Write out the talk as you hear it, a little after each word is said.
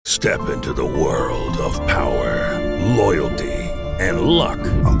Step into the world of power, loyalty, and luck.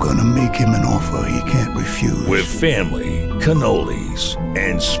 I'm gonna make him an offer he can't refuse. With family, cannolis,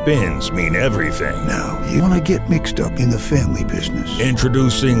 and spins mean everything. Now, you wanna get mixed up in the family business.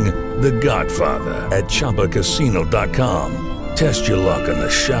 Introducing The Godfather at ChumbaCasino.com. Test your luck in the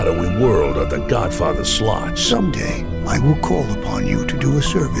shadowy world of The Godfather slot. Someday, I will call upon you to do a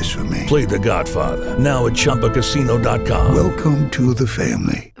service for me. Play The Godfather, now at ChumbaCasino.com. Welcome to the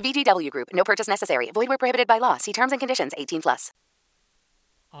family. VGW Group. No purchase necessary. Void where prohibited by law. See terms and conditions. 18+.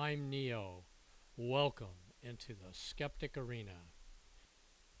 I'm Neo. Welcome into the Skeptic Arena.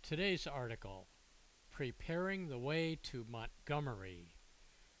 Today's article, Preparing the Way to Montgomery,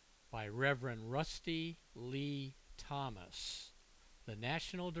 by Reverend Rusty Lee Thomas, the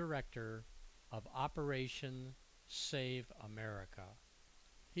National Director of Operation Save America.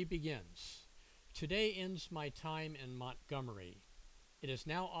 He begins, "Today ends my time in Montgomery. It is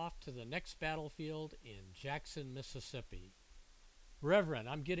now off to the next battlefield in Jackson, Mississippi. Reverend,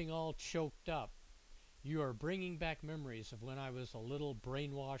 I'm getting all choked up. You are bringing back memories of when I was a little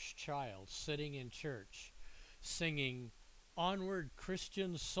brainwashed child sitting in church, singing, 'Onward,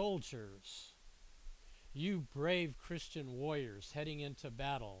 Christian Soldiers.' You brave Christian warriors heading into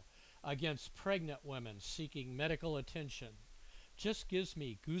battle against pregnant women seeking medical attention just gives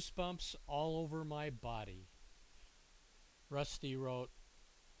me goosebumps all over my body." Rusty wrote,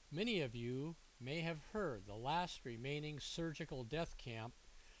 "Many of you may have heard the last remaining surgical death camp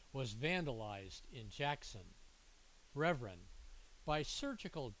was vandalized in Jackson. Reverend, by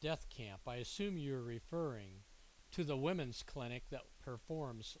surgical death camp, I assume you're referring to the women's clinic that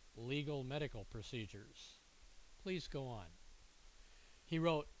performs legal medical procedures. Please go on." He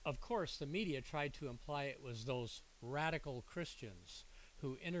wrote, "Of course, the media tried to imply it was those radical Christians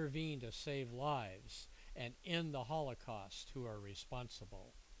who intervened to save lives and end the Holocaust who are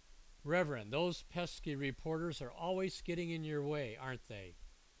responsible. Reverend, those pesky reporters are always getting in your way, aren't they?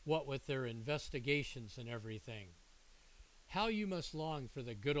 What with their investigations and everything. How you must long for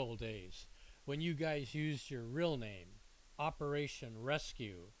the good old days when you guys used your real name, Operation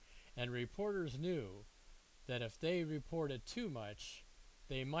Rescue, and reporters knew that if they reported too much,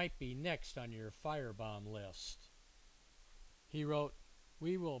 they might be next on your firebomb list." He wrote,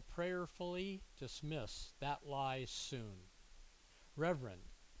 "We will prayerfully dismiss that lie soon."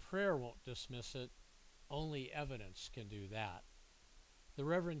 Reverend, prayer won't dismiss it. Only evidence can do that. The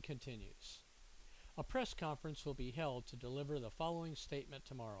Reverend continues, "A press conference will be held to deliver the following statement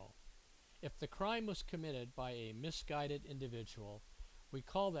tomorrow. If the crime was committed by a misguided individual, we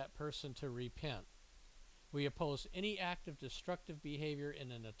call that person to repent. We oppose any act of destructive behavior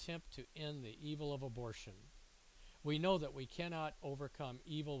in an attempt to end the evil of abortion. We know that we cannot overcome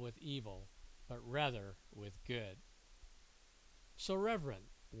evil with evil, but rather with good." So, Reverend,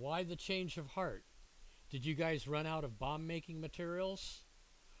 why the change of heart? Did you guys run out of bomb-making materials?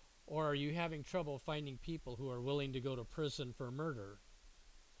 Or are you having trouble finding people who are willing to go to prison for murder?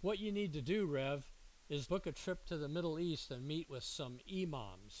 What you need to do, Rev, is book a trip to the Middle East and meet with some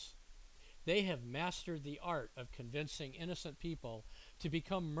imams. They have mastered the art of convincing innocent people to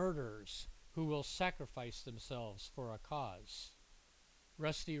become murderers who will sacrifice themselves for a cause.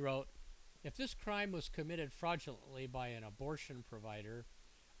 Rusty wrote, "If this crime was committed fraudulently by an abortion provider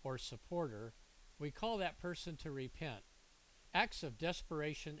or supporter, we call that person to repent. Acts of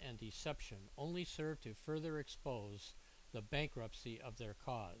desperation and deception only serve to further expose the bankruptcy of their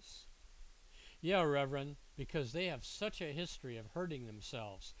cause." Yeah, Reverend, because they have such a history of hurting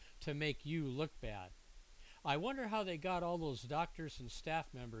themselves to make you look bad. I wonder how they got all those doctors and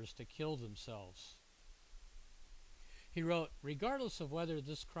staff members to kill themselves. He wrote, "Regardless of whether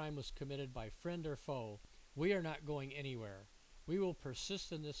this crime was committed by friend or foe, we are not going anywhere. We will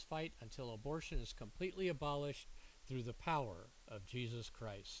persist in this fight until abortion is completely abolished through the power of Jesus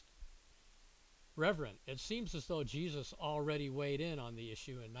Christ." Reverend, it seems as though Jesus already weighed in on the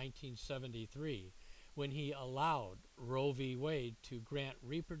issue in 1973 when he allowed Roe v. Wade to grant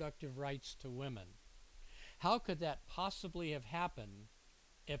reproductive rights to women. How could that possibly have happened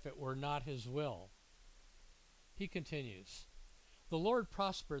if it were not his will? He continues, "The Lord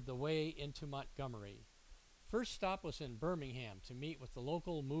prospered the way into Montgomery. First stop was in Birmingham to meet with the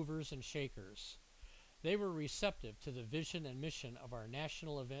local movers and shakers. They were receptive to the vision and mission of our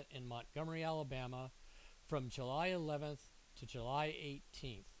national event in Montgomery, Alabama, from July 11th to July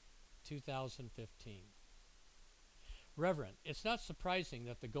 18th, 2015. Reverend, it's not surprising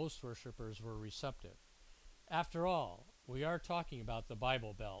that the ghost worshippers were receptive. After all, we are talking about the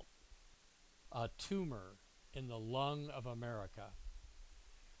Bible Belt, a tumor in the lung of America."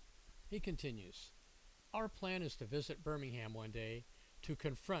 He continues, "Our plan is to visit Birmingham one day to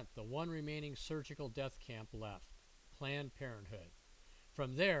confront the one remaining surgical death camp left, Planned Parenthood.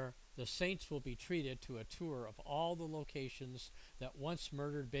 From there, the saints will be treated to a tour of all the locations that once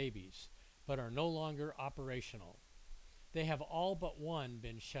murdered babies, but are no longer operational. They have all but one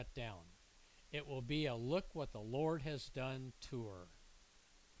been shut down. It will be a look what the Lord has done tour.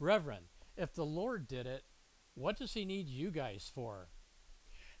 Reverend, if the Lord did it, what does he need you guys for?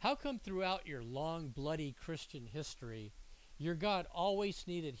 How come throughout your long, bloody Christian history, your God always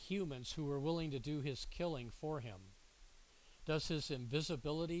needed humans who were willing to do his killing for him? Does his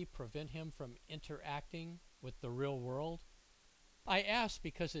invisibility prevent him from interacting with the real world? I ask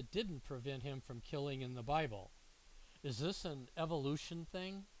because it didn't prevent him from killing in the Bible. Is this an evolution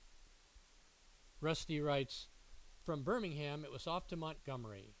thing? Rusty writes, from Birmingham it was off to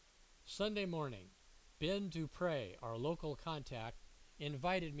Montgomery. Sunday morning, Ben Dupre, our local contact,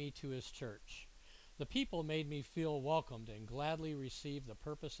 invited me to his church. The people made me feel welcomed and gladly received the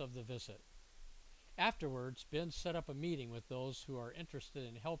purpose of the visit. Afterwards, Ben set up a meeting with those who are interested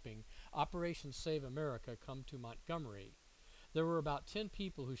in helping Operation Save America come to Montgomery. There were about 10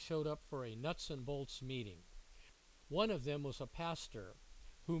 people who showed up for a nuts and bolts meeting. One of them was a pastor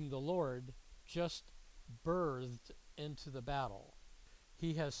whom the Lord just birthed into the battle.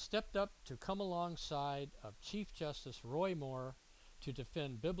 He has stepped up to come alongside of Chief Justice Roy Moore to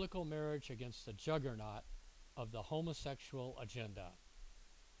defend biblical marriage against the juggernaut of the homosexual agenda.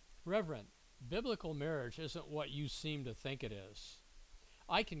 Reverend, biblical marriage isn't what you seem to think it is.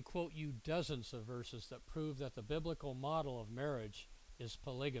 I can quote you dozens of verses that prove that the biblical model of marriage is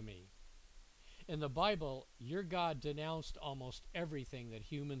polygamy. In the Bible, your God denounced almost everything that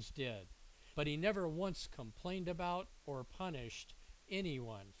humans did, but he never once complained about or punished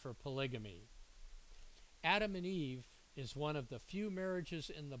anyone for polygamy. Adam and Eve is one of the few marriages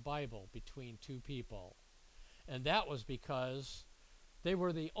in the Bible between two people, and that was because they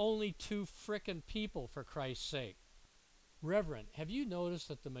were the only two frickin' people, for Christ's sake. Reverend, have you noticed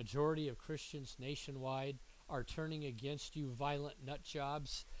that the majority of Christians nationwide are turning against you violent nut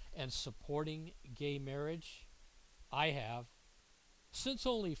jobs and supporting gay marriage? I have. Since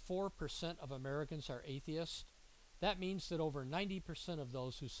only 4% of Americans are atheists, that means that over 90% of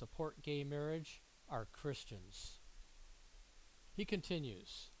those who support gay marriage are Christians. He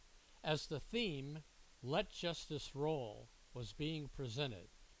continues, as the theme, Let Justice Roll, was being presented,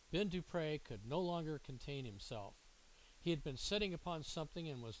 Ben Dupre could no longer contain himself. He had been sitting upon something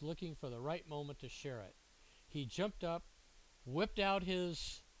and was looking for the right moment to share it. He jumped up, whipped out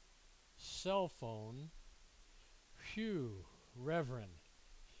his cell phone. Phew, Reverend,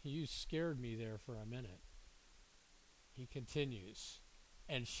 you scared me there for a minute. He continues,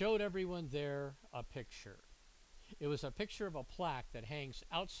 and showed everyone there a picture. It was a picture of a plaque that hangs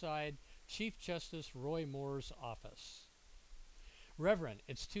outside Chief Justice Roy Moore's office. Reverend,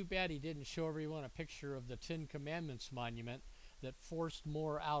 it's too bad he didn't show everyone a picture of the Ten Commandments monument that forced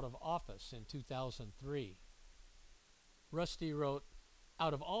Moore out of office in 2003. Rusty wrote,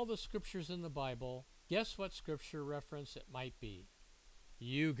 out of all the scriptures in the Bible, guess what scripture reference it might be?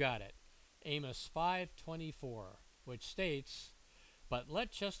 You got it. Amos 5:24, which states, but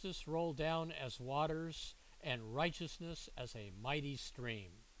let justice roll down as waters and righteousness as a mighty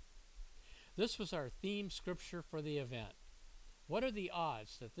stream. This was our theme scripture for the event. What are the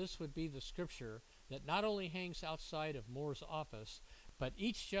odds that this would be the scripture that not only hangs outside of Moore's office, but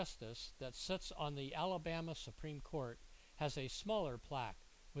each justice that sits on the Alabama Supreme Court has a smaller plaque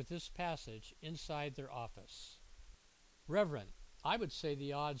with this passage inside their office? Reverend, I would say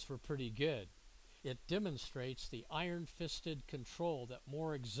the odds were pretty good. It demonstrates the iron-fisted control that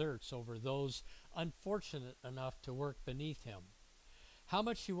Moore exerts over those unfortunate enough to work beneath him. How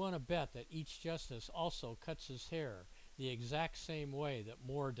much you want to bet that each justice also cuts his hair the exact same way that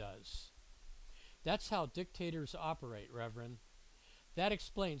Moore does? That's how dictators operate, Reverend. That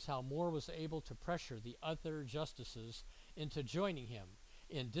explains how Moore was able to pressure the other justices into joining him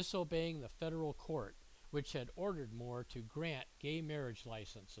in disobeying the federal court, which had ordered Moore to grant gay marriage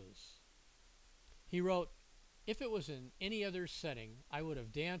licenses. He wrote, if it was in any other setting, I would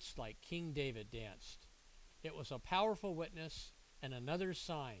have danced like King David danced. It was a powerful witness and another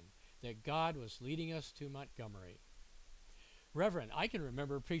sign that God was leading us to Montgomery. Reverend, I can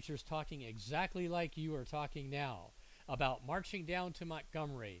remember preachers talking exactly like you are talking now about marching down to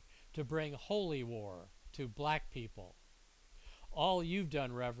Montgomery to bring holy war to black people. All you've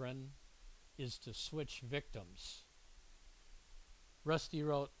done, Reverend, is to switch victims. Rusty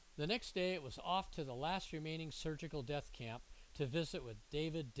wrote, the next day it was off to the last remaining surgical death camp to visit with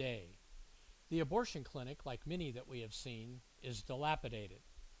David Day. The abortion clinic, like many that we have seen, is dilapidated.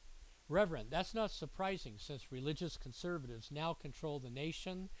 Reverend, that's not surprising since religious conservatives now control the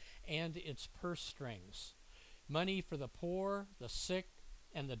nation and its purse strings. Money for the poor, the sick,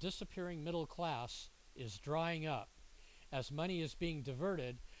 and the disappearing middle class is drying up as money is being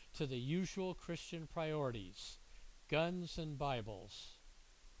diverted to the usual Christian priorities, guns and Bibles.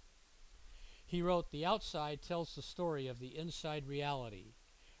 He wrote, "The outside tells the story of the inside reality.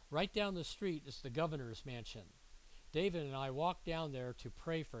 Right down the street is the governor's mansion. David and I walked down there to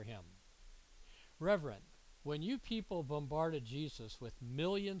pray for him." Reverend, when you people bombarded Jesus with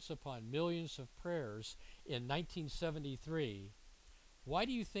millions upon millions of prayers in 1973, why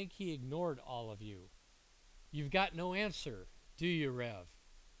do you think he ignored all of you? You've got no answer, do you, Rev?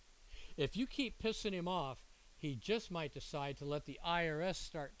 If you keep pissing him off, he just might decide to let the IRS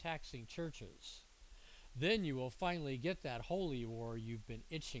start taxing churches. Then you will finally get that holy war you've been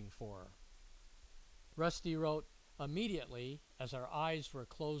itching for. Rusty wrote, "Immediately, as our eyes were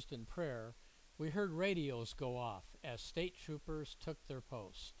closed in prayer, we heard radios go off as state troopers took their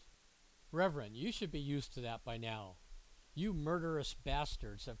post." Reverend, you should be used to that by now. You murderous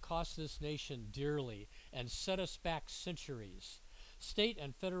bastards have cost this nation dearly and set us back centuries. State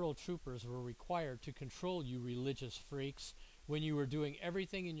and federal troopers were required to control you religious freaks when you were doing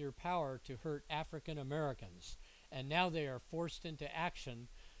everything in your power to hurt African Americans, and now they are forced into action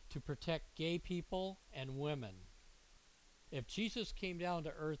to protect gay people and women. If Jesus came down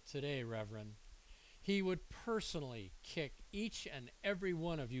to earth today, Reverend, he would personally kick each and every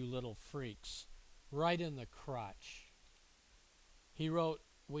one of you little freaks right in the crotch. He wrote,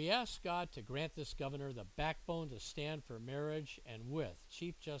 "We ask God to grant this governor the backbone to stand for marriage and with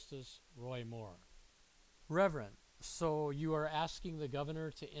Chief Justice Roy Moore." Reverend, so you are asking the governor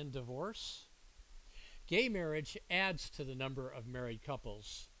to end divorce? Gay marriage adds to the number of married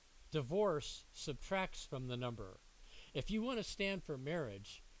couples. Divorce subtracts from the number. If you want to stand for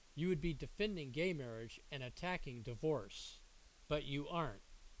marriage, you would be defending gay marriage and attacking divorce. But you aren't.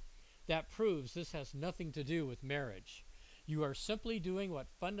 That proves this has nothing to do with marriage. You are simply doing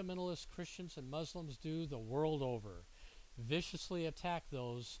what fundamentalist Christians and Muslims do the world over: viciously attack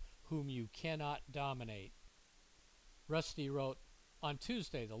those whom you cannot dominate. Rusty wrote, "On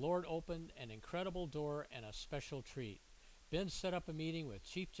Tuesday, the Lord opened an incredible door and a special treat. Ben set up a meeting with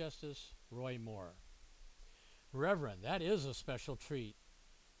Chief Justice Roy Moore." Reverend, that is a special treat.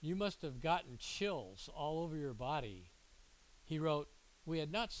 You must have gotten chills all over your body. He wrote, "We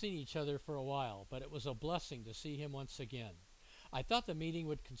had not seen each other for a while, but it was a blessing to see him once again. I thought the meeting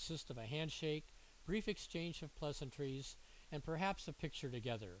would consist of a handshake, brief exchange of pleasantries, and perhaps a picture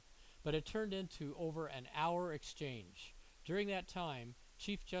together, but it turned into over an hour exchange. During that time,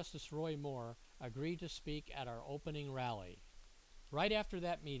 Chief Justice Roy Moore agreed to speak at our opening rally. Right after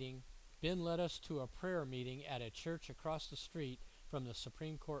that meeting, Ben led us to a prayer meeting at a church across the street from the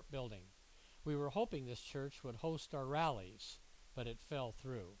Supreme Court building. We were hoping this church would host our rallies, but it fell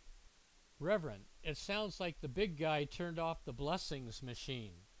through." Reverend, it sounds like the big guy turned off the blessings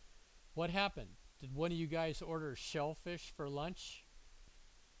machine. What happened? Did one of you guys order shellfish for lunch?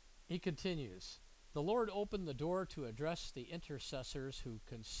 He continues, "The Lord opened the door to address the intercessors who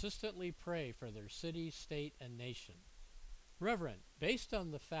consistently pray for their city, state, and nation." Reverend, based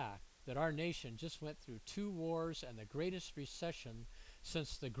on the fact that our nation just went through 2 wars and the greatest recession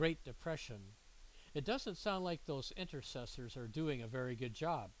since the Great Depression, it doesn't sound like those intercessors are doing a very good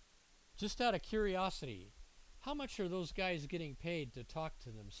job. Just out of curiosity, how much are those guys getting paid to talk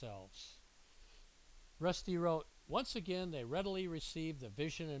to themselves? Rusty wrote, "Once again, they readily received the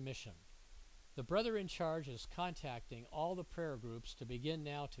vision and mission. The brother in charge is contacting all the prayer groups to begin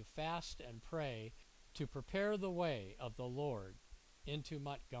now to fast and pray to prepare the way of the Lord into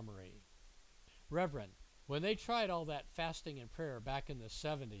Montgomery." Reverend, when they tried all that fasting and prayer back in the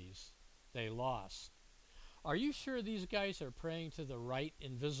 70s, they lost. Are you sure these guys are praying to the right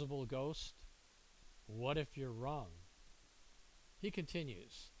invisible ghost? What if you're wrong? He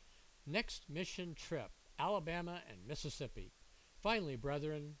continues, "Next mission trip, Alabama and Mississippi. Finally,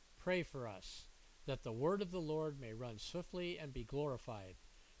 brethren, pray for us, that the word of the Lord may run swiftly and be glorified,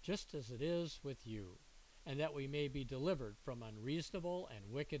 just as it is with you, and that we may be delivered from unreasonable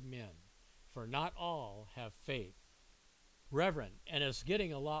and wicked men, for not all have faith." Reverend, and it's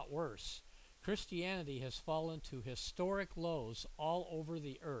getting a lot worse. Christianity has fallen to historic lows all over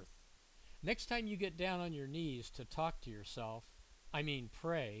the earth. Next time you get down on your knees to talk to yourself,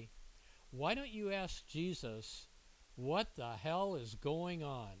 pray, why don't you ask Jesus, what the hell is going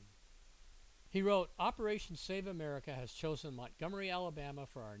on? He wrote, "Operation Save America has chosen Montgomery, Alabama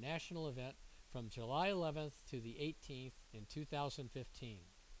for our national event from July 11th to the 18th in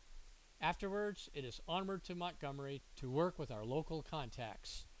 2015. Afterwards, it is onward to Montgomery to work with our local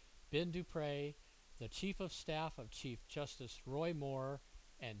contacts. Ben Dupre, the Chief of Staff of Chief Justice Roy Moore,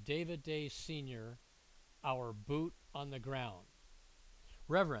 and David Day Sr., our boot on the ground.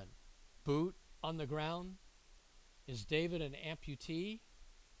 Reverend, boot on the ground? Is David an amputee?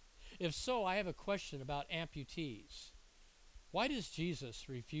 If so, I have a question about amputees. Why does Jesus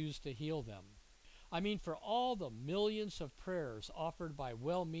refuse to heal them? I mean, for all the millions of prayers offered by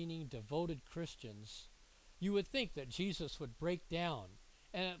well-meaning, devoted Christians, you would think that Jesus would break down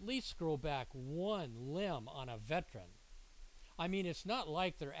and at least grow back one limb on a veteran. I mean, it's not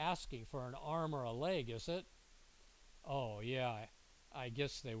like they're asking for an arm or a leg, is it? Oh, yeah, I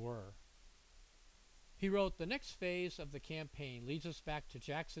guess they were. He wrote, "The next phase of the campaign leads us back to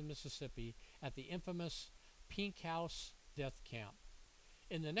Jackson, Mississippi at the infamous Pink House Death Camp.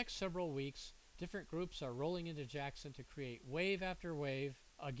 In the next several weeks, different groups are rolling into Jackson to create wave after wave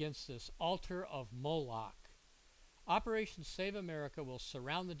against this altar of Moloch. Operation Save America will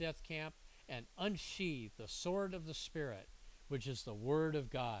surround the death camp and unsheathe the sword of the Spirit, which is the Word of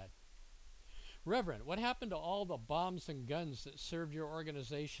God." Reverend, what happened to all the bombs and guns that served your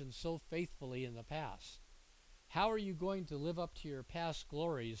organization so faithfully in the past? How are you going to live up to your past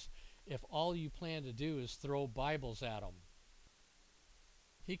glories if all you plan to do is throw Bibles at them?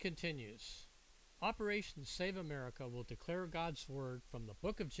 He continues, "Operation Save America will declare God's Word from the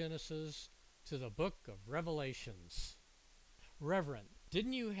book of Genesis to the book of Revelations." Reverend,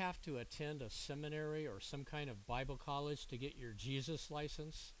 didn't you have to attend a seminary or some kind of Bible college to get your Jesus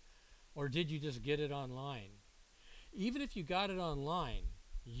license? Or did you just get it online? Even if you got it online,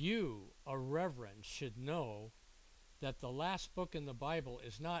 you, a reverend, should know that the last book in the Bible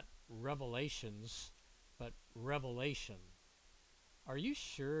is not Revelations, but Revelation. Are you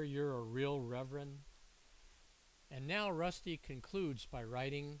sure you're a real reverend? And now Rusty concludes by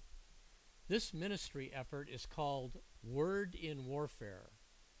writing, "This ministry effort is called Word in Warfare.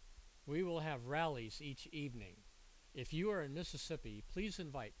 We will have rallies each evening. If you are in Mississippi, please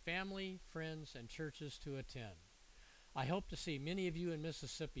invite family, friends, and churches to attend. I hope to see many of you in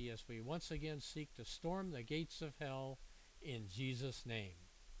Mississippi as we once again seek to storm the gates of hell in Jesus' name.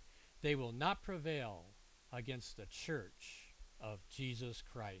 They will not prevail against the Church of Jesus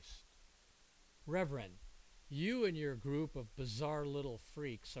Christ." Reverend, you and your group of bizarre little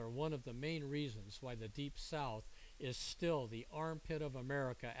freaks are one of the main reasons why the Deep South is still the armpit of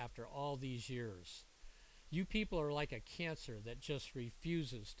America after all these years. You people are like a cancer that just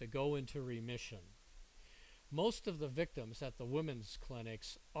refuses to go into remission. Most of the victims at the women's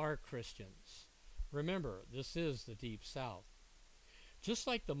clinics are Christians. Remember, this is the Deep South. Just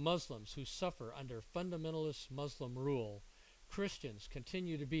like the Muslims who suffer under fundamentalist Muslim rule, Christians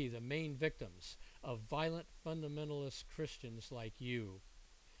continue to be the main victims of violent fundamentalist Christians like you.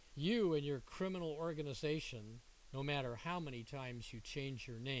 You and your criminal organization, no matter how many times you change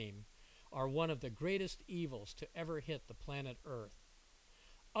your name, are one of the greatest evils to ever hit the planet Earth.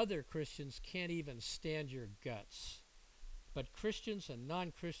 Other Christians can't even stand your guts. But Christians and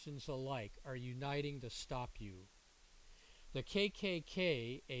non-Christians alike are uniting to stop you. The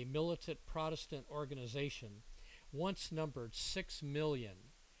KKK, a militant Protestant organization, once numbered 6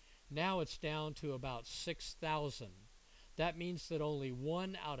 million. Now it's down to about 6,000. That means that only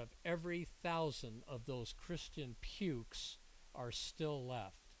 1 out of every 1,000 of those Christian pukes are still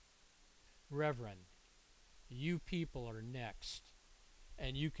left. Reverend, you people are next,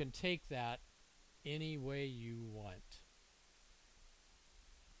 and you can take that any way you want.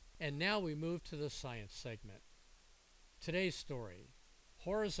 And now we move to the science segment. Today's story,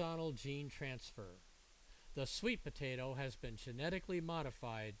 horizontal gene transfer. The sweet potato has been genetically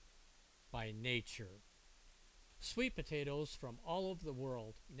modified by nature. Sweet potatoes from all over the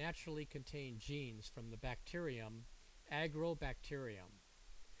world naturally contain genes from the bacterium Agrobacterium.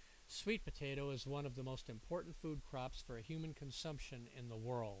 Sweet potato is one of the most important food crops for human consumption in the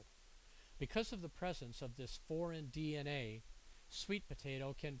world. Because of the presence of this foreign DNA, sweet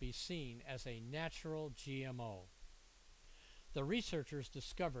potato can be seen as a natural GMO. The researchers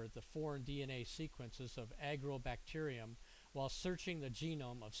discovered the foreign DNA sequences of Agrobacterium while searching the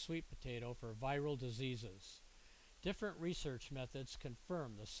genome of sweet potato for viral diseases. Different research methods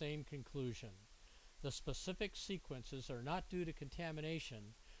confirm the same conclusion. The specific sequences are not due to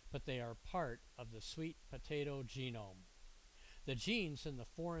contamination, but they are part of the sweet potato genome. The genes in the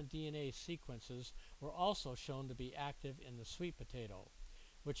foreign DNA sequences were also shown to be active in the sweet potato,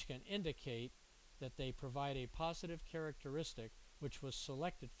 which can indicate that they provide a positive characteristic which was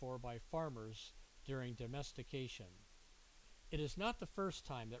selected for by farmers during domestication. It is not the first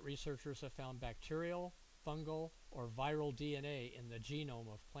time that researchers have found bacterial, fungal, or viral DNA in the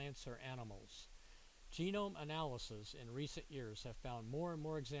genome of plants or animals. Genome analysis in recent years have found more and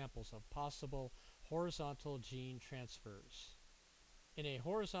more examples of possible horizontal gene transfers. In a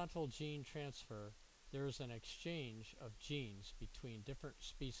horizontal gene transfer, there is an exchange of genes between different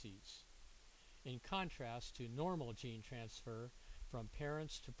species, in contrast to normal gene transfer from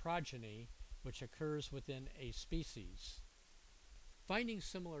parents to progeny, which occurs within a species. Finding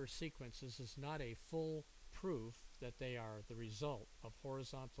similar sequences is not a full proof that they are the result of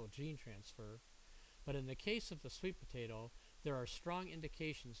horizontal gene transfer, but in the case of the sweet potato, there are strong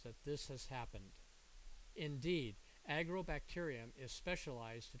indications that this has happened. Indeed, Agrobacterium is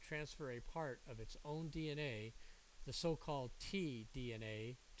specialized to transfer a part of its own DNA, the so-called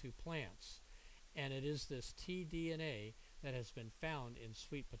tDNA, to plants, and it is this tDNA that has been found in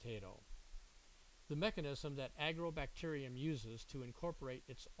sweet potato. The mechanism that Agrobacterium uses to incorporate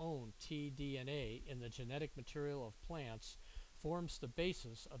its own tDNA in the genetic material of plants forms the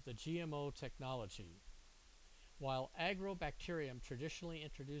basis of the GMO technology. While Agrobacterium traditionally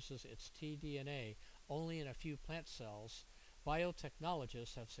introduces its tDNA only in a few plant cells,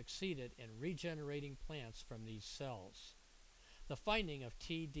 biotechnologists have succeeded in regenerating plants from these cells. The finding of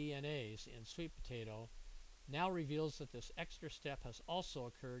tDNAs in sweet potato now reveals that this extra step has also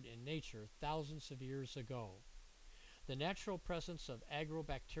occurred in nature thousands of years ago. The natural presence of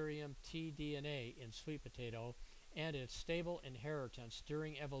Agrobacterium tDNA in sweet potato and its stable inheritance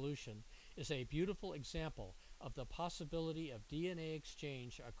during evolution is a beautiful example of the possibility of DNA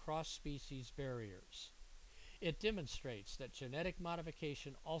exchange across species barriers. It demonstrates that genetic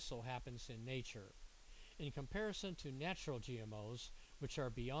modification also happens in nature. In comparison to natural GMOs, which are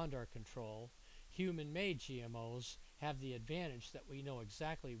beyond our control, human-made GMOs have the advantage that we know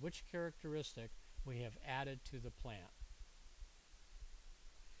exactly which characteristic we have added to the plant.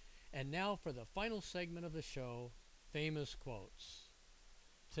 And now for the final segment of the show, famous quotes.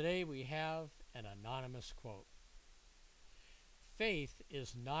 Today we have an anonymous quote. Faith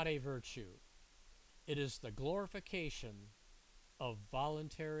is not a virtue. It is the glorification of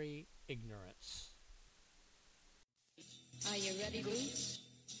voluntary ignorance. Are you ready, Boots?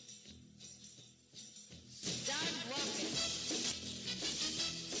 Start walking.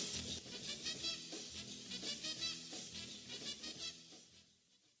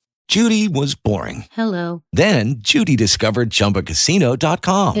 Judy was boring. Hello. Then Judy discovered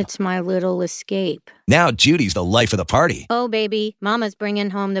ChumbaCasino.com. It's my little escape. Now Judy's the life of the party. Oh, baby, mama's bringing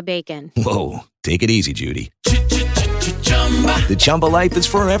home the bacon. Whoa, take it easy, Judy. The Chumba life is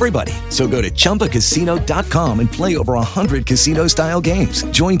for everybody. So go to ChumbaCasino.com and play over 100 casino-style games.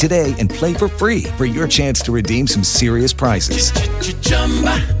 Join today and play for free for your chance to redeem some serious prizes.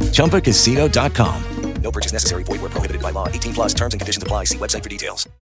 ChumbaCasino.com. No purchase necessary. Void where prohibited by law. 18 plus terms and conditions apply. See website for details.